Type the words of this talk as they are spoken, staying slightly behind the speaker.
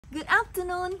Good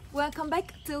afternoon, welcome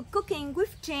back to Cooking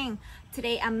with Trang.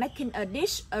 Today I'm making a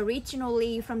dish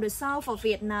originally from the south of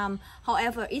Vietnam,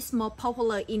 however it's more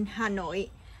popular in Hanoi.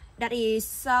 That is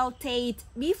sautéed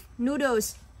beef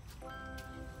noodles.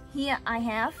 Here I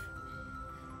have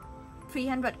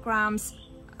 300 grams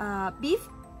beef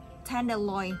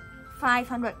tenderloin,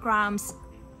 500 grams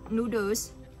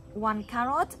noodles, 1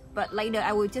 carrot, but later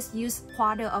I will just use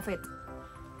quarter of it,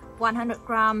 100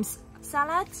 grams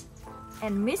shallots,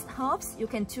 and mixed herbs. You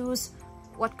can choose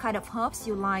what kind of herbs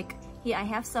you like. Here I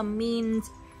have some mint,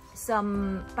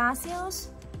 some basils,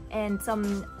 and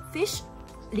some fish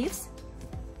leaves,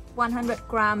 100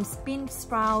 grams bean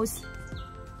sprouts,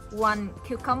 1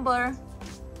 cucumber,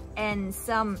 and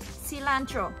some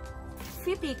cilantro,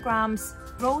 50 grams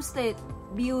roasted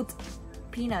peeled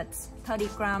peanuts, 30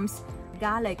 grams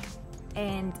garlic,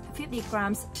 and 50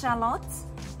 grams shallots,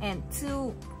 and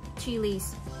 2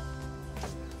 chilies.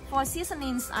 For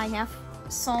seasonings, I have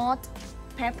salt,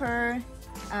 pepper,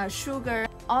 sugar,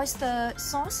 oyster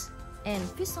sauce, and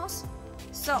fish sauce.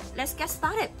 So let's get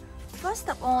started. First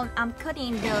of all, I'm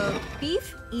cutting the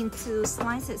beef into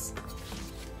slices.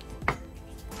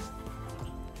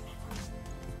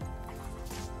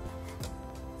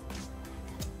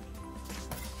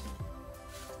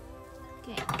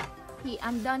 Okay, here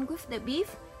I'm done with the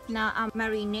beef. Now I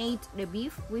marinate the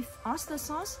beef with oyster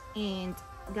sauce and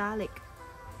garlic.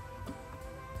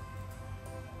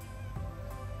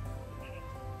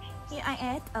 Here I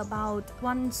add about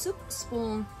 1 soup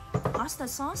spoon oyster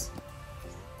sauce,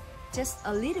 just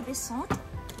a little bit salt,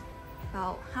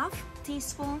 about half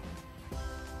teaspoon,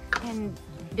 and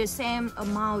the same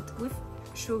amount with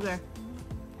sugar.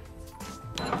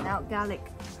 Now garlic.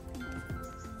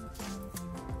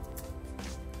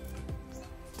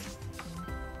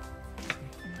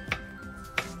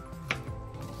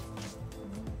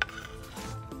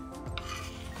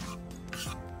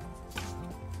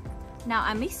 Now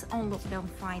I mix all of them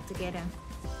fine together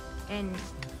and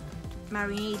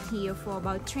marinate here for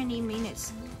about 20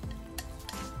 minutes.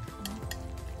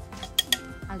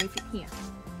 I'll leave it here.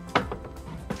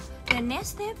 The next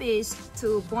step is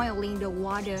to boiling the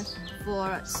water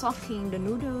for soaking the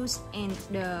noodles and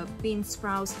the bean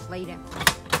sprouts later.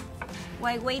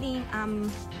 While waiting,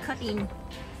 I'm cutting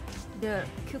the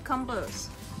cucumbers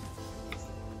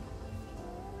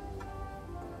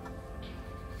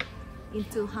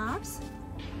into halves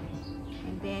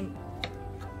and then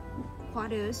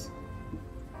quarters.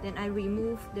 Then I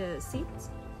remove the seeds.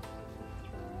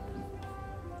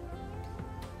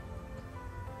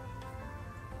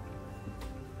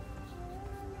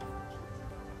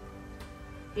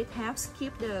 It helps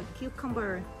keep the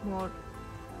cucumber more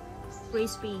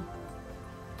crispy.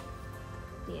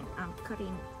 Then I'm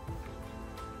cutting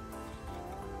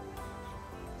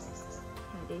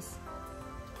like this.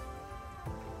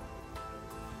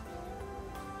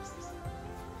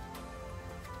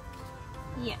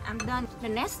 Yeah, I'm done. The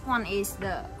next one is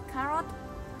the carrot.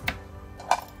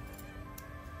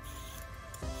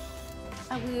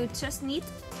 I will just need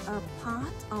a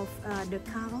part of the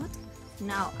carrot.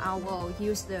 Now I will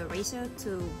use the razor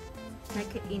to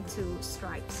make it into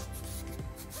stripes.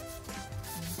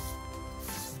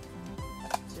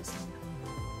 Just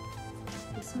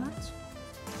this much.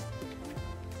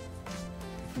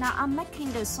 Now I'm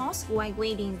making the sauce while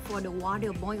waiting for the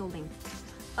water boiling.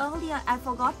 Earlier, I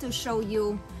forgot to show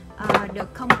you the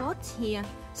compote here.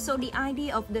 So the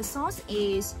idea of the sauce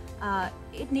is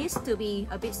it needs to be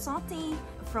a bit salty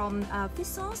from fish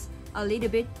sauce, a little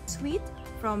bit sweet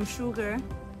from sugar,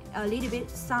 a little bit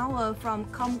sour from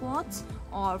compote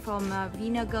or from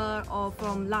vinegar or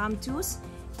from lime juice,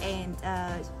 and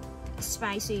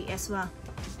spicy as well.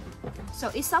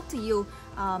 So it's up to you,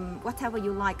 whatever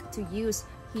you like to use.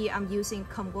 Here I'm using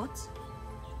compote.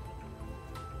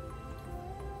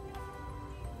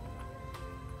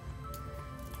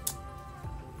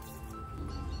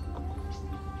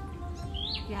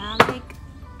 Garlic,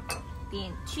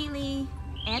 then chili,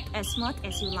 add as much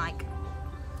as you like.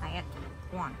 I add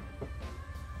 1,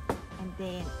 and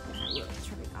then I will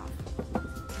chop it off.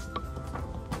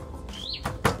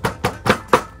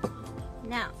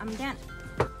 Now I'm done.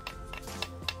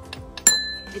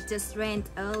 It just rained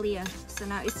earlier, so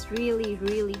now it's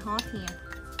really hot here.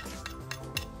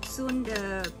 Soon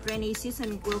the rainy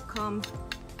season will come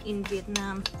in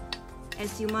Vietnam.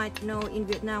 As you might know, in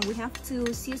Vietnam we have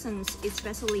 2 seasons,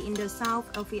 especially in the south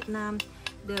of Vietnam,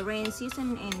 the rain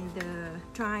season and the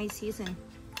dry season.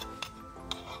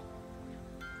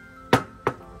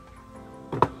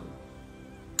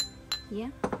 Yeah,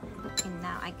 and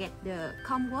now I get the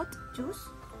compote juice.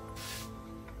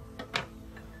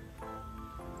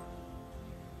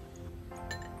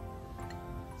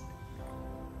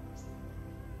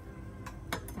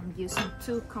 I'm using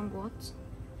 2 compots.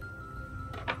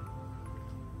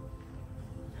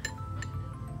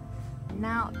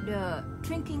 Now the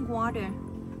drinking water.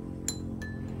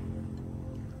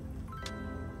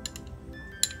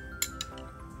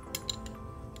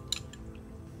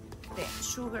 The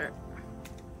sugar.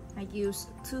 I use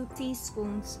 2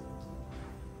 teaspoons.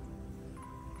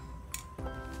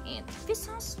 And fish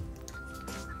sauce.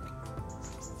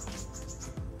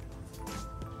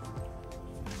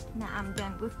 Now I'm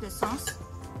done with the sauce.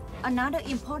 Another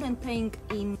important thing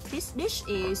in this dish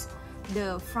is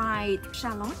the fried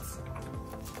shallots.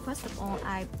 First of all,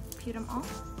 I peel them off.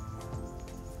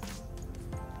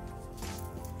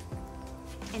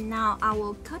 And now I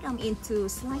will cut them into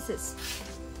slices.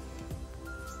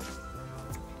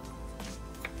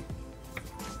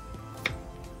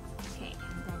 Okay,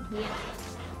 and then here,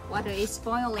 water is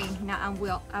boiling. Now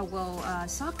I will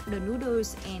soak the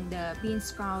noodles and the bean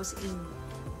sprouts in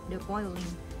the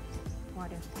boiling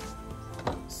water.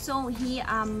 So here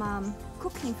I'm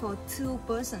cooking for 2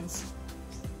 persons.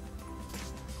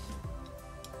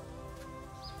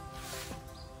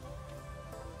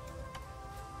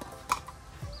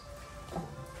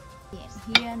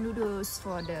 And here noodles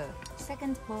for the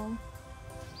second bowl.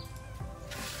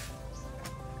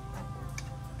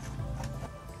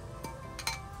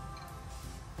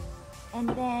 And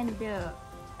then the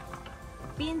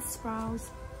bean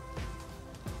sprouts.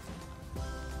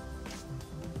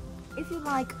 If you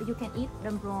like, you can eat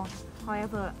them raw.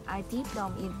 However, I dip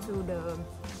them into the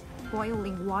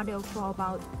boiling water for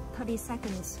about 30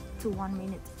 seconds to 1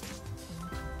 minute.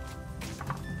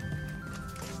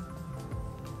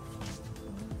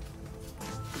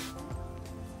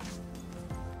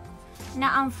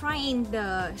 Now I'm frying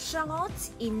the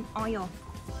shallots in oil.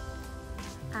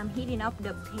 I'm heating up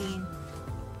the pan.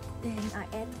 Then I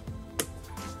add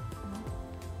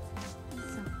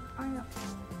some oil.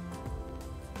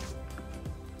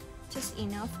 Just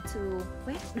enough to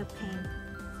wet the pan.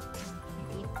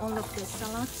 And all of the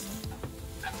shallots.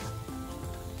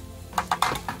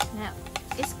 Now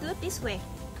it's good this way.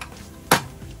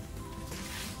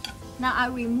 Now I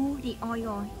remove the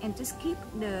oil and just keep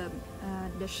the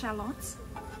shallots.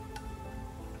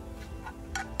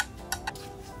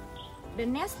 The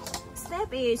next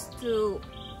step is to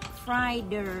fry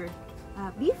the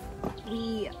beef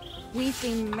we've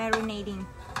been marinating.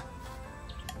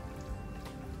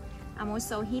 I'm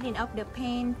also heating up the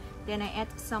pan. Then I add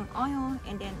some oil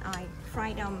and then I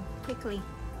fry them quickly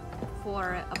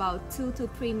for about 2 to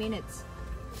 3 minutes.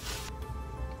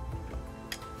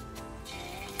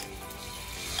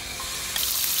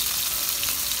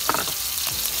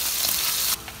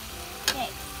 Okay,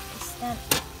 it's done.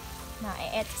 Now I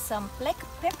add some black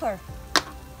pepper.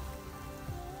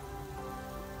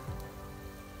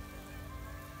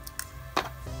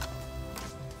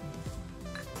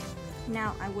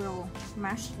 Now I will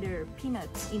mash the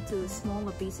peanuts into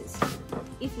smaller pieces.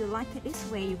 If you like it this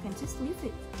way, you can just leave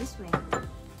it this way.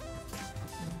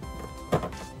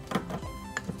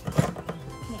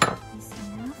 Okay, that's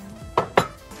enough.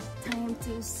 Time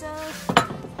to serve.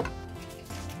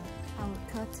 I will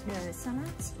cut the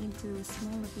salads into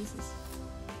smaller pieces.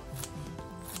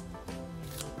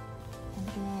 And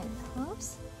then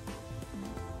herbs.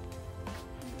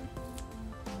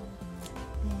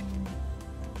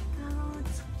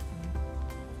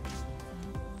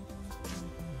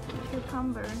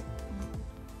 Cucumber,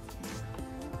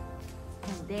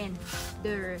 and then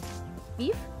the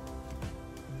beef.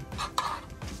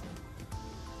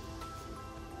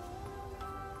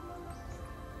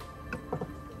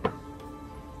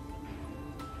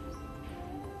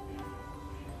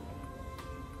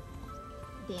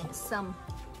 Then some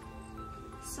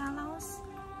shallots.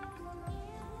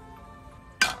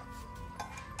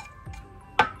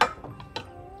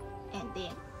 And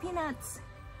then peanuts.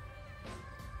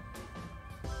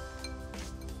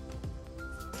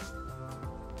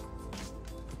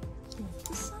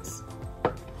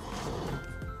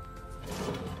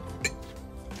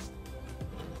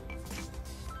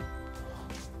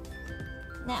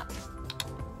 Now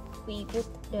we put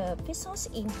the fish sauce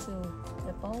into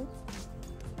the bowl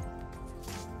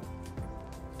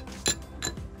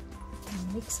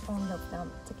and mix all of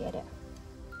them together.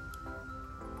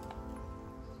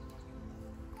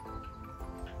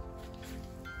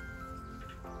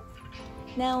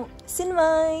 Now, xin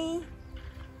mời!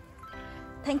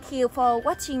 Thank you for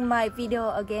watching my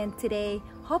video again today.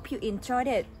 Hope you enjoyed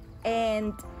it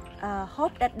and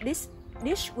hope that this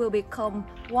dish will become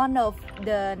one of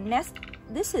the next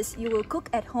dishes you will cook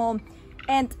at home.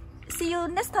 And see you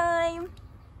next time!